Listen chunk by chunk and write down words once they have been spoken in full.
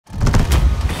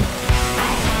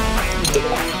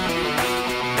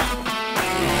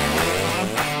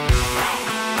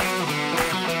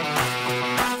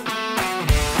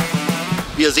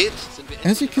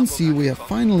As you can see, we have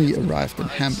finally arrived in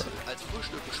Hamburg.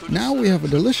 Now we have a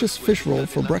delicious fish roll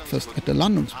for breakfast at the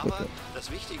Landungsbrücke.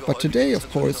 But today, of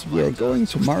course, we are going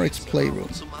to Marek's Playroom.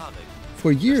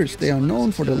 For years, they are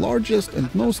known for the largest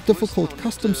and most difficult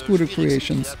custom scooter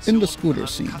creations in the scooter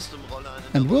scene.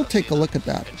 And we'll take a look at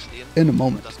that in a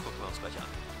moment.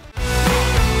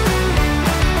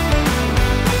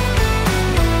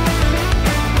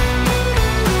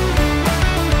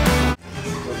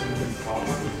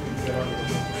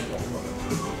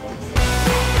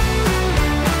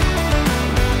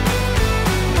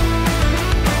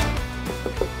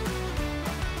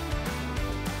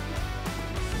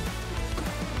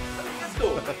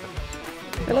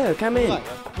 Hello, come in.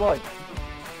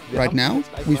 Right now,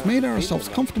 we've made ourselves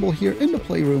comfortable here in the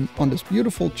playroom on this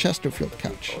beautiful Chesterfield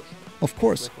couch. Of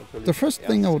course, the first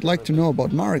thing I would like to know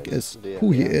about Marek is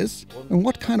who he is and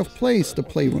what kind of place the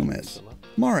playroom is.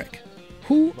 Marek,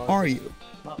 who are you?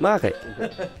 Marek.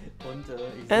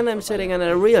 And I'm sitting on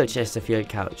a real Chesterfield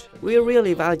couch. We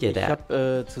really value that.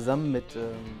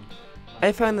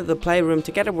 I founded the playroom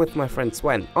together with my friend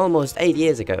Sven almost 8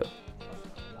 years ago.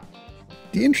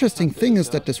 The interesting thing is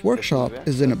that this workshop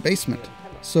is in a basement,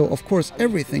 so of course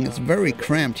everything is very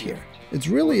cramped here. It's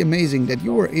really amazing that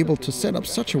you were able to set up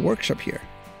such a workshop here.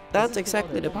 That's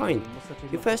exactly the point.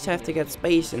 You first have to get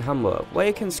space in Hamburg where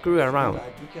you can screw around.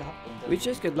 We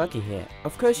just got lucky here.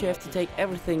 Of course you have to take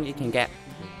everything you can get.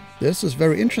 This is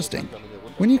very interesting.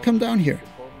 When you come down here,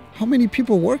 how many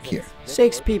people work here?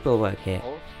 6 people work here.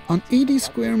 On 80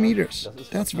 square meters.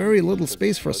 That's very little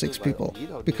space for 6 people,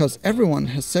 because everyone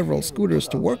has several scooters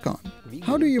to work on.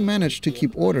 How do you manage to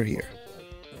keep order here?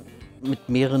 It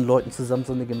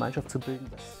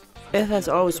has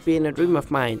always been a dream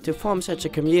of mine to form such a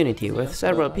community with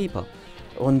several people.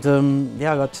 You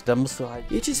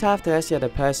just have to ask the other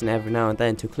person every now and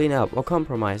then to clean up or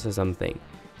compromise or something.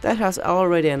 That has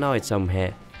already annoyed some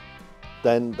here.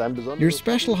 Your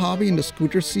special hobby in the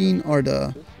scooter scene are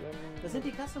the...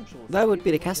 That would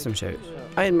be the custom shows.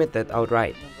 I admit that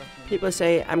outright. People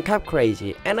say I'm cup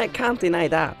crazy, and I can't deny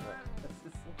that.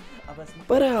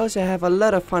 But I also have a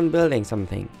lot of fun building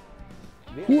something.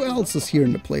 Who else is here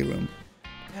in the playroom?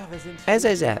 As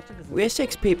I said, we are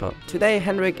 6 people. Today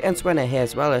Henrik and Sven are here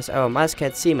as well as our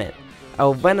mascot Seaman,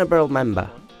 our venerable member.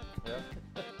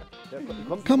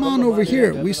 Come on over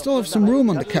here, we still have some room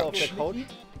on the couch.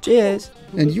 Cheers!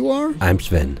 And you are? I'm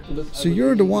Sven. So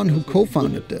you're the one who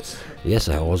co-founded this? Yes,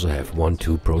 I also have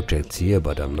 1-2 projects here,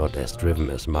 but I'm not as driven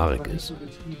as Marek is.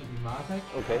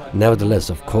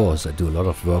 Nevertheless, of course, I do a lot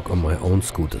of work on my own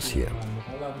scooters here.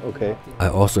 I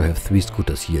also have 3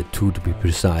 scooters here, 2 to be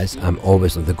precise. I'm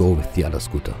always on the go with the other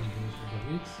scooter.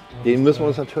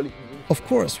 Of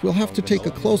course, we'll have to take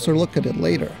a closer look at it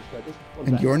later.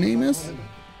 And your name is?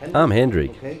 I'm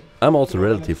Hendrik. I'm also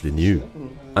relatively new.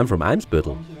 I'm from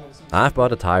Eimsbüttel. I've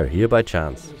bought a tire here by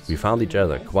chance. We found each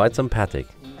other quite sympathetic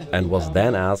and was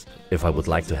then asked if I would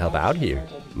like to help out here.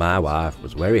 My wife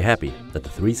was very happy that the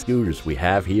 3 scooters we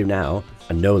have here now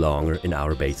are no longer in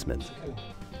our basement.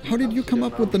 How did you come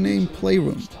up with the name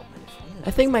Playroom?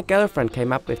 I think my girlfriend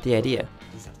came up with the idea.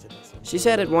 She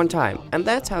said it one time, and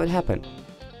that's how it happened.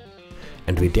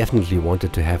 And we definitely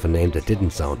wanted to have a name that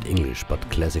didn't sound English but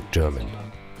classic German.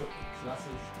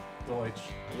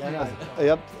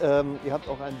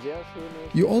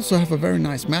 You also have a very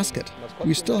nice mascot.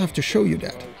 We still have to show you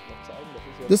that.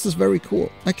 This is very cool.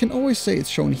 I can always say it's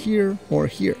shown here or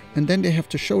here, and then they have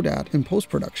to show that in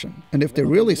post-production. And if they're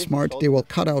really smart, they will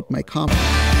cut out my comment.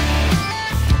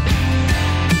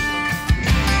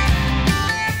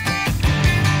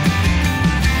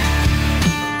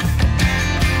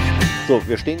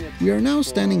 We are now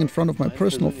standing in front of my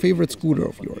personal favorite scooter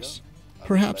of yours.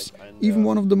 Perhaps even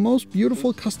one of the most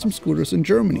beautiful custom scooters in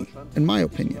Germany, in my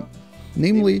opinion.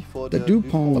 Namely, the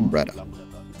DuPont Lambretta.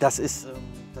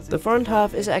 The front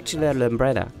half is actually a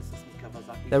Lambretta.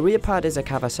 The rear part is a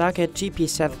Kawasaki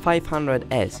GPZ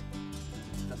 500S.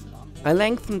 I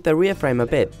lengthened the rear frame a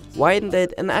bit, widened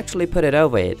it and actually put it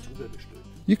over it.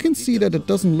 You can see that it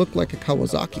doesn't look like a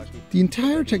Kawasaki. The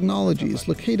entire technology is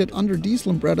located under these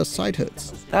Lambretta side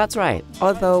hoods. That's right,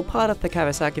 although part of the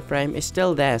Kawasaki frame is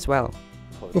still there as well.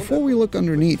 Before we look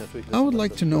underneath, I would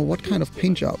like to know what kind of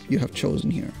paint job you have chosen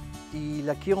here.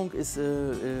 The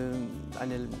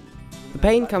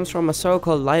paint comes from a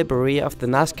so-called library of the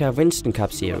NASCAR Winston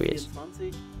Cup series.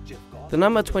 The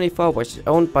number 24 was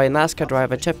owned by NASCAR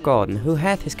driver Jeff Gordon, who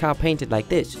had his car painted like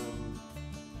this.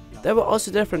 There were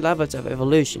also different levels of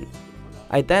evolution.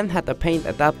 I then had the paint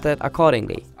adapted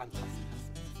accordingly.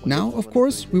 Now, of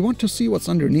course, we want to see what's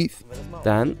underneath.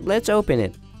 Then, let's open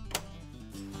it.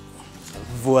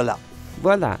 Voila!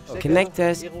 Voila!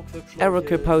 Connectors, aero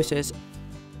composers,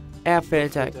 air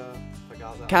filter,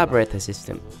 carburetor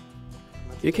system.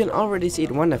 You can already see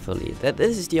it wonderfully that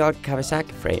this is the old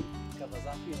Kawasaki frame.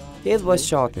 Here it was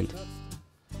shortened.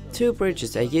 2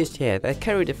 bridges are used here that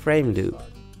carry the frame loop.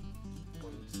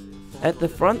 At the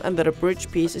front under the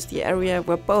bridge piece is the area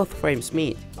where both frames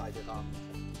meet.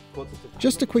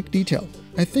 Just a quick detail,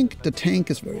 I think the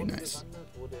tank is very nice.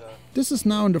 This is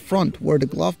now in the front where the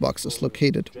glove box is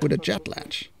located with a jet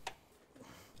latch.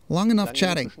 Long enough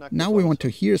chatting, now we want to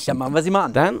hear something.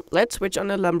 Then let's switch on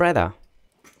the Lambretta.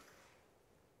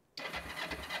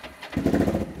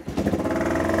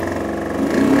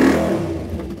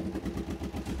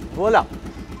 Voila!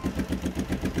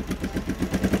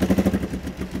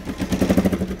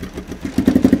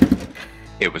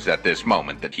 It was at this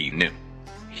moment that he knew.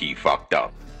 He fucked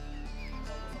up.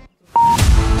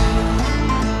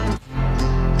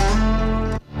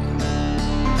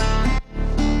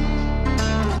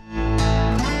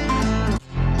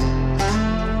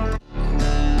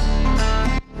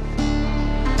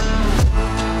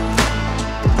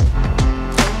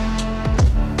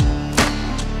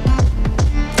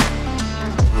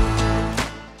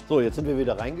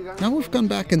 Now we've gone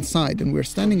back inside and we're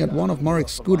standing at one of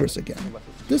Marek's scooters again.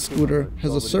 This scooter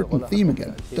has a certain theme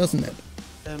again, doesn't it?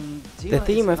 The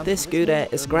theme of this scooter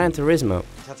is Gran Turismo.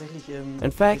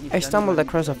 In fact, I stumbled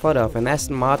across a photo of an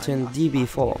Aston Martin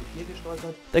DB4.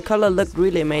 The color looked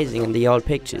really amazing in the old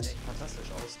pictures.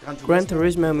 Gran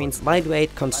Turismo means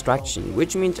lightweight construction,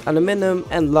 which means aluminum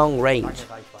and long range.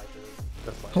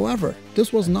 However,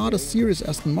 this was not a serious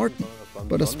Aston Martin,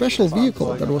 but a special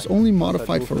vehicle that was only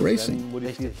modified for racing.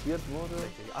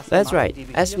 That's right,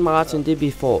 Aston Martin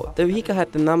DB4. The vehicle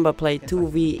had the number plate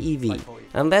 2VEV,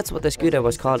 and that's what the scooter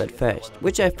was called at first,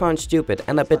 which I found stupid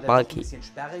and a bit bulky.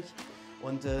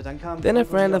 Then a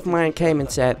friend of mine came and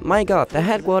said, "My god, the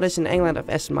headquarters in England of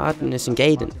Aston Martin is in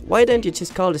Gaydon. Why don't you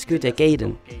just call the scooter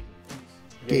Gaydon?"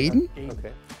 Gaydon?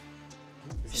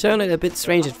 Sounded a bit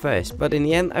strange at first, but in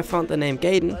the end I found the name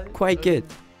Gaydon quite good.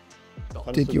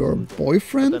 Did your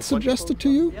boyfriend suggest it to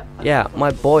you? Yeah,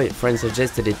 my boyfriend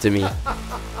suggested it to me.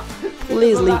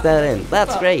 Please leave that in,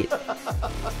 that's great.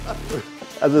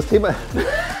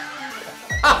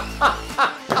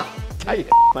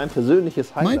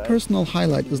 My personal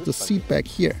highlight is the seat back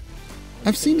here.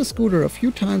 I've seen the scooter a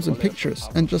few times in pictures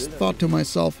and just thought to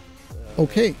myself,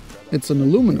 okay, it's an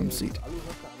aluminum seat.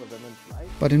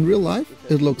 But in real life,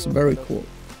 it looks very cool.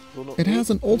 It has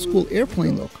an old school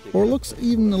airplane look, or looks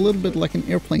even a little bit like an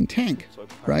airplane tank,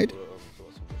 right?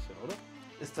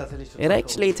 It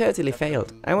actually totally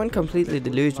failed. I went completely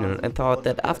delusional and thought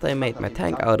that after I made my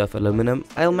tank out of aluminum,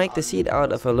 I'll make the seat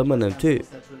out of aluminum too.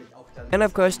 And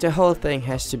of course the whole thing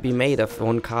has to be made of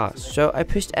one cast, so I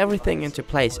pushed everything into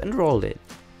place and rolled it.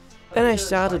 Then I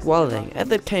started welding and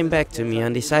it came back to me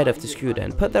on the side of the scooter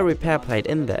and put the repair plate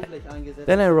in there.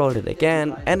 Then I rolled it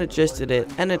again and adjusted it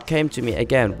and it came to me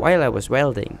again while I was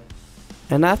welding.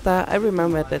 And after I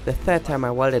remembered that the third time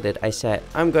I welded it I said,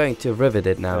 I'm going to rivet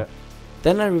it now.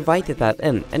 Then I riveted that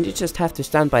in and you just have to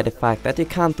stand by the fact that you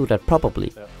can't do that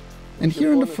properly. And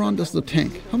here in the front is the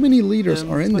tank. How many liters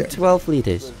are in there? 12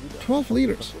 liters. 12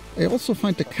 liters. I also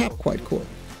find the cap quite cool,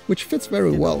 which fits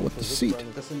very well with the seat.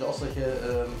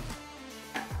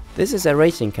 This is a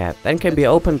racing cap, that can be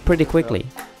opened pretty quickly.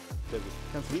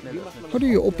 How do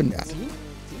you open that?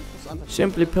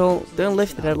 Simply pull, then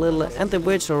lift it a little and the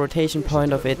virtual rotation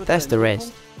point of it, that's the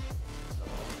rest.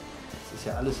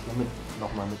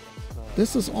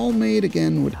 This is all made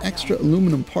again with extra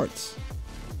aluminum parts.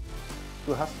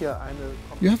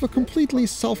 You have a completely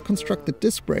self-constructed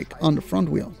disc brake on the front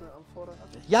wheel.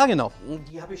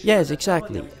 Yes,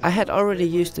 exactly. I had already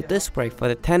used the disc brake for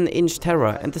the 10-inch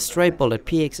Terror and the straight bullet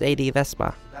PX80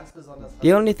 Vespa.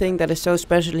 The only thing that is so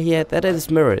special here that it is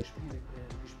mirrored.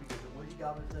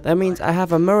 That means I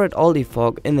have a mirrored Aldi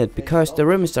fork in it because the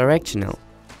rim is directional.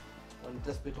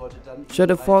 So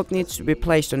the fork needs to be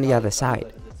placed on the other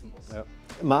side.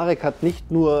 Marek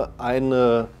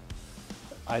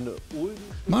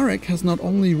has not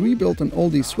only rebuilt an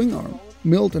Aldi swing arm,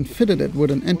 milled and fitted it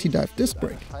with an anti-dive disc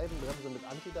brake,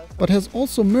 but has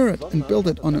also mirrored and built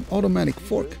it on an automatic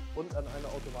fork.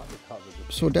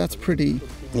 So that's pretty...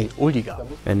 An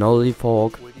Aldi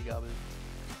fork.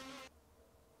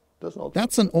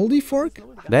 That's an Aldi fork?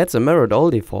 That's a mirrored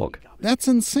Aldi fork. That's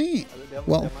insane.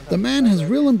 Well, the man has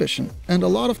real ambition and a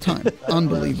lot of time.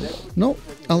 Unbelievable. No,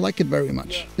 I like it very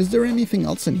much. Is there anything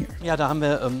else in here?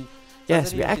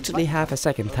 Yes, we actually have a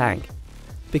second tank.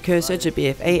 Because such a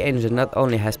BFA engine not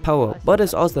only has power, but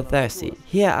is also thirsty.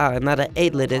 Here are another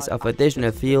 8 liters of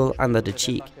additional fuel under the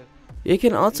cheek. You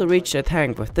can also reach the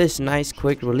tank with this nice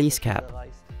quick release cap.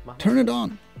 Turn it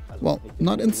on. Well,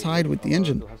 not inside with the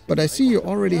engine, but I see you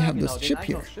already have this chip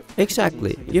here.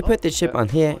 Exactly, you put the chip on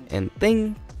here and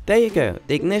ding, there you go,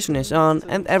 the ignition is on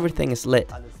and everything is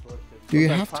lit. Do you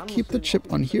have to keep the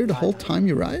chip on here the whole time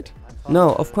you ride?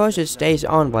 No, of course it stays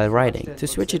on while riding. To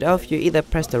switch it off you either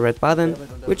press the red button,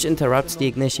 which interrupts the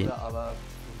ignition,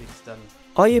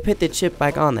 or you put the chip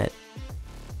back on it.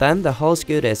 Then the whole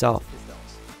scooter is off.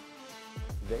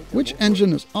 Which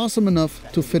engine is awesome enough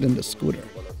to fit in the scooter?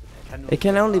 It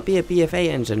can only be a BFA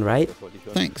engine, right?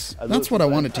 Thanks, that's what I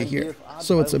wanted to hear.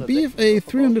 So it's a BFA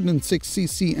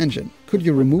 306cc engine. Could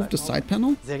you remove the side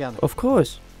panel? Of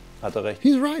course.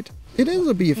 He's right, it is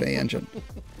a BFA engine.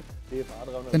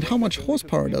 And how much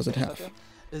horsepower does it have?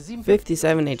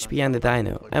 57 HP on the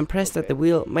dyno, and pressed at the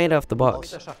wheel made off the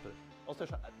box.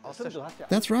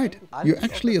 That's right, you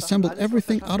actually assembled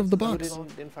everything out of the box.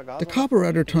 The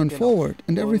carburetor turned forward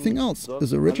and everything else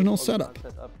is original setup.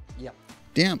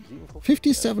 Damn,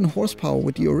 57 horsepower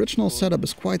with the original setup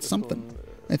is quite something.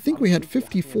 I think we had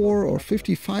 54 or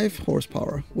 55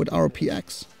 horsepower with our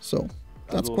PX, so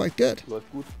that's quite good.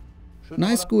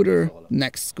 Nice scooter,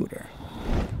 next scooter.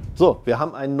 We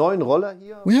have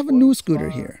a new scooter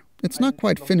here. It's not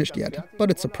quite finished yet,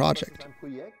 but it's a project.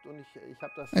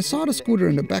 I saw the scooter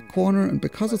in the back corner and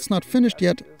because it's not finished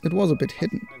yet, it was a bit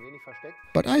hidden.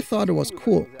 But I thought it was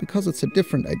cool because it's a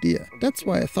different idea. That's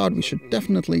why I thought we should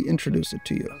definitely introduce it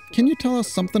to you. Can you tell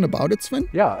us something about it, Sven?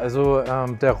 The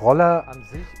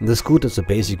scooter is a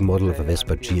basic model of a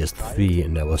Vespa GS3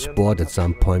 and I was bored at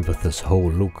some point with this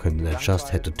whole look and I just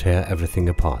had to tear everything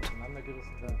apart.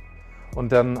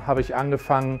 Und dann habe ich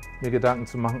angefangen, mir Gedanken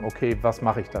zu machen, okay, was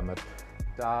mache ich damit?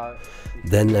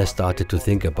 Then I started to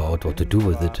think about what to do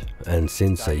with it, and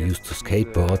since I used to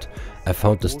skateboard, I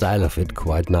found the style of it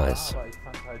quite nice.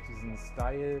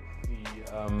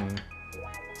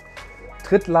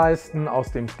 Trittleisten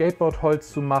aus dem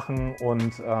Skateboardholz zu machen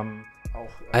und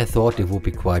I thought it would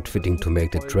be quite fitting to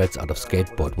make the treads out of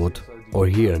skateboard wood, or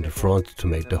here in the front to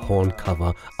make the horn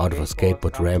cover out of a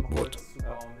skateboard ramp wood.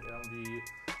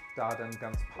 Dann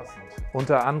ganz passend.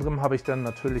 Unter anderem habe ich dann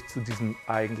natürlich zu diesem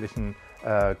eigentlichen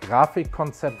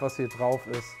Grafikkonzept, was hier drauf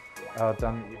ist,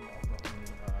 dann eben auch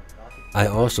I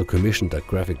also commissioned a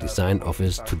graphic design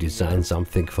office to design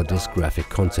something for this graphic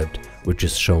concept, which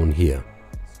is shown here.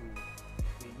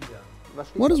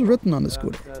 What is written on the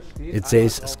scooter? It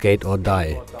says skate or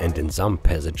die, and in some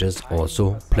passages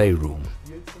also Playroom.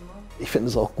 Ich finde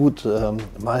es auch gut,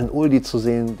 mal einen Oldie zu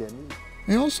sehen, der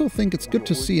I also think it's good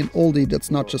to see an oldie that's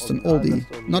not just an oldie,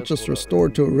 not just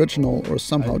restored to original or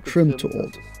somehow trimmed to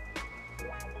old.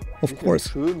 Of course,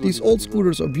 these old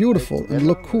scooters are beautiful and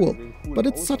look cool, but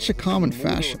it's such a common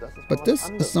fashion. But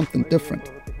this is something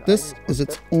different. This is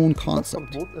its own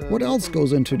concept. What else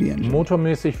goes into the engine?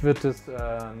 Motormäßig wird es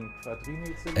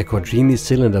A quadrini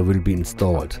cylinder will be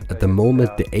installed. At the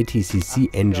moment the 80cc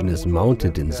engine is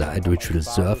mounted inside, which will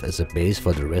serve as a base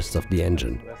for the rest of the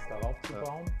engine.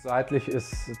 Seitlich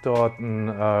ist dort ein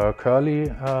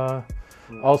Curly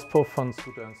Auspuff von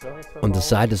Scooter and Service. On the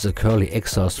side is a curly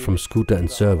exhaust from Scooter and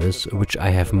Service, which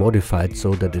I have modified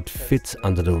so that it fits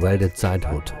under the welded side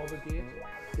hood.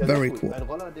 Very cool.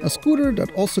 A scooter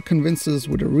that also convinces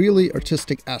with a really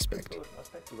artistic aspect.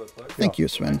 Thank you,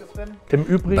 Sven.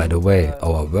 By the way,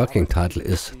 our working title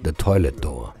is The Toilet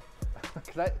Door.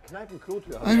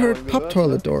 I heard pub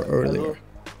toilet door earlier,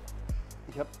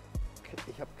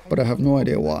 but I have no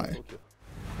idea why.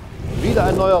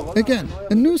 Again,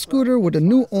 a new scooter with a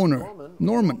new owner,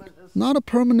 Norman. Not a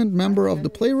permanent member of the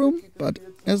Playroom, but,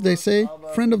 as they say,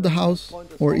 friend of the house,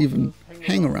 or even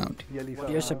hang around.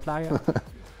 Dear supplier.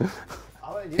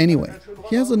 Anyway,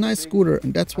 he has a nice scooter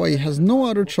and that's why he has no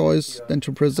other choice than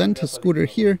to present his scooter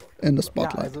here in the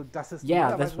spotlight.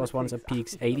 Yeah, this was once a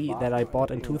PX80 that I bought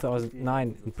in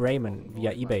 2009 in Bremen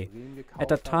via eBay. At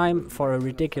the time for a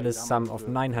ridiculous sum of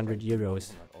 900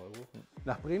 euros.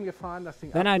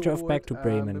 Then I drove back to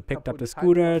Bremen, picked up the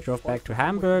scooter, drove back to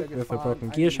Hamburg with a broken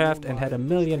gear shaft and had a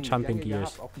million jumping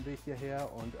gears.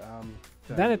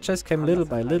 Then it just came little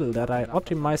by little that I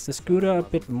optimized the scooter a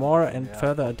bit more and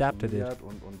further adapted it.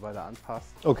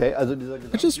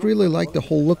 I just really like the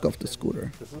whole look of the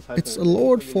scooter. It's a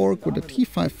lowered fork with a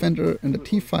T5 fender and a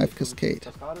T5 cascade.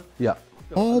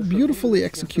 All beautifully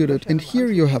executed, and here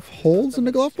you have holes in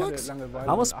the glove box?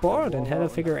 I was bored and had a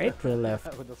figure 8 drill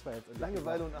left.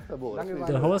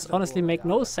 The holes honestly make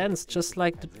no sense, just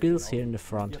like the gills here in the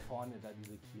front.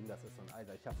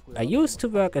 I used to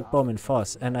work at Bohm &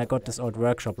 Voss and I got this old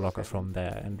workshop locker from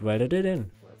there and welded it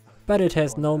in. But it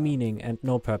has no meaning and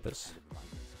no purpose.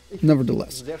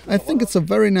 Nevertheless, I think it's a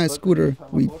very nice scooter.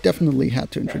 We definitely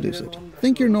had to introduce it.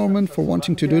 Thank you, Norman, for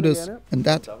wanting to do this, and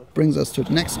that brings us to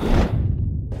the next scooter.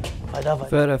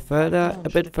 Further, a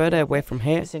bit further away from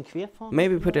here.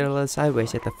 Maybe put it a little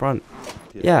sideways at the front.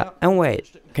 Yeah, and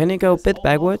wait, can you go a bit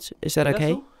backwards? Is that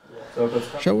okay?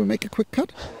 Shall we make a quick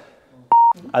cut?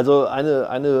 A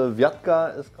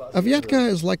Vyatka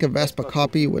is like a Vespa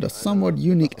copy with a somewhat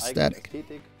unique aesthetic,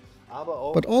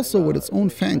 but also with its own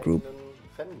fan group,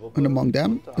 and among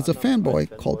them is a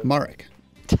fanboy called Marek.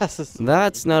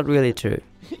 That's not really true.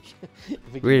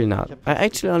 Really not. I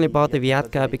actually only bought the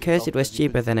Vyatka because it was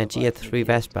cheaper than a GS3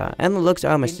 Vespa and it looks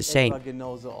almost the same.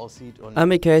 And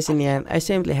because in the end I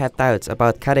simply had doubts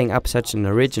about cutting up such an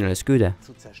original scooter.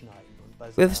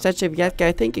 With such a Vyatka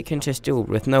I think you can just do it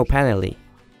with no penalty.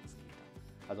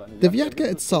 The Vyatka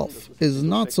itself is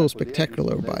not so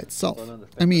spectacular by itself.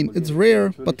 I mean, it's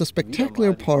rare, but the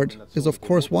spectacular part is of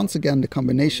course once again the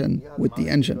combination with the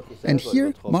engine. And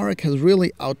here Marek has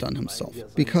really outdone himself,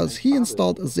 because he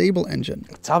installed a ZABEL engine.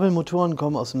 ZABEL-Motoren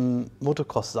kommen aus dem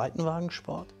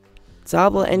Motocross-Seitenwagensport.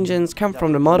 ZABEL engines come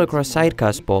from the motocross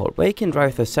sidecar sport, where you can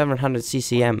drive the 700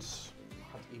 ccm.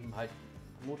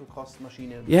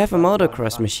 You have a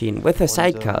motocross machine with a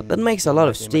sidecar that makes a lot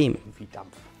of steam.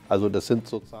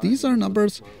 These are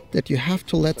numbers that you have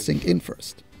to let sink in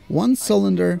first. 1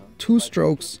 cylinder, 2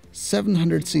 strokes,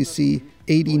 700 cc,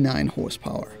 89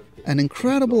 horsepower. An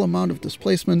incredible amount of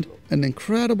displacement, an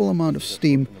incredible amount of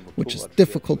steam, which is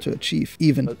difficult to achieve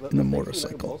even in a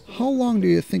motorcycle. How long do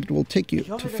you think it will take you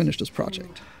to finish this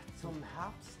project?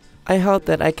 I hope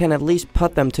that I can at least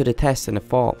put them to the test in the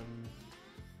fall.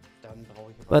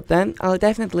 But then I'll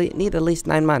definitely need at least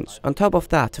 9 months on top of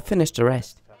that to finish the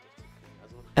rest.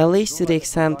 At least to the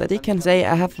extent that you can say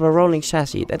I have a rolling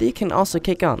chassis that you can also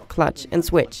kick on, clutch and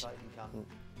switch.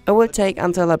 It will take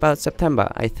until about September,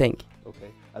 I think.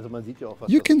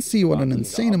 You can see what an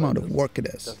insane amount of work it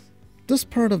is. This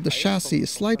part of the chassis is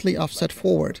slightly offset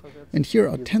forward, and here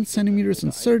are 10 centimeters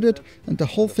inserted, and the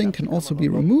whole thing can also be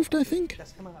removed, I think?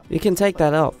 You can take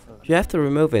that off. You have to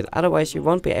remove it, otherwise you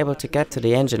won't be able to get to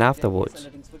the engine afterwards.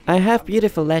 I have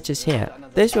beautiful latches here.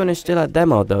 This one is still a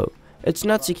demo though. It's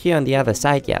not secure on the other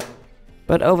side yet.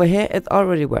 But over here it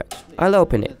already works. I'll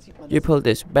open it. You pull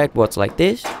this backwards like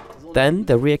this, then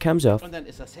the rear comes off.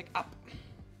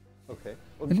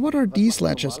 And what are these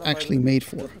latches actually made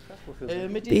for?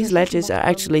 These latches are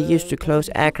actually used to close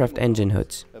aircraft engine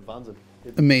hoods.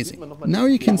 Amazing. Now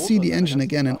you can see the engine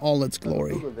again in all its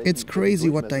glory. It's crazy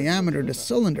what diameter the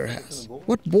cylinder has.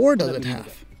 What bore does it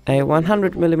have? A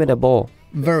 100mm bore.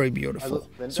 Very beautiful.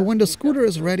 So when the scooter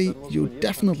is ready, you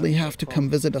definitely have to come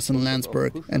visit us in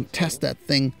Landsberg and test that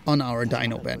thing on our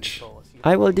dyno bench.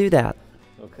 I will do that.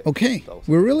 Okay,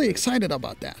 we're really excited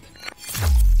about that.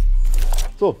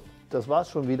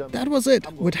 That was it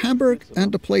with Hamburg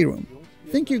and the Playroom.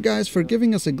 Thank you guys for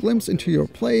giving us a glimpse into your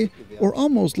play, or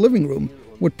almost living room,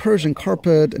 with Persian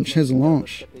carpet and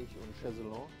chaiselonge.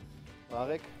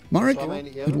 Marek,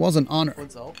 it was an honor.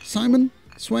 Simon,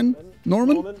 Sven,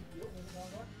 Norman,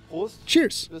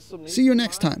 cheers! See you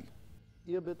next time.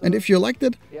 And if you liked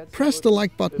it, press the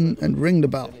like button and ring the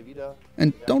bell.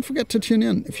 And don't forget to tune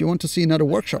in if you want to see another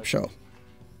workshop show.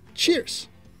 Cheers!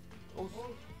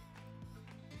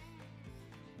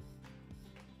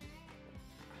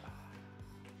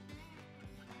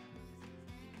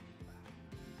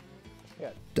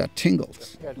 That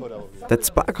tingles. That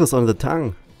sparkles on the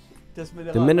tongue.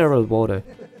 The mineral water.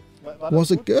 Was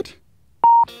it good?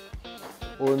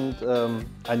 Und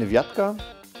eine Vyatka.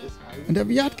 And a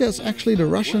Vyatka is actually the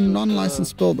Russian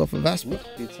non-licensed build of a Vespa.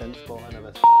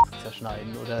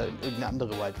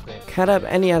 Cut up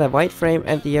any other white frame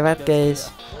and the Vyatka is...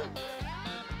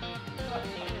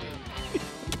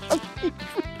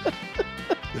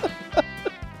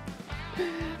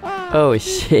 Oh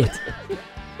shit.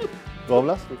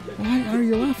 Why are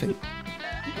you laughing?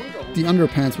 The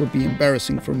underpants would be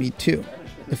embarrassing for me too,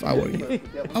 if I were you.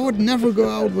 I would never go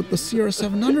out with the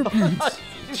CR7 underpants.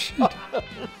 Shit.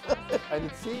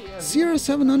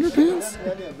 CR7 underpants?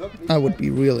 I would be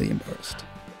really embarrassed.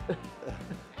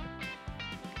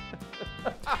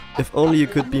 If only you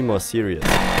could be more serious.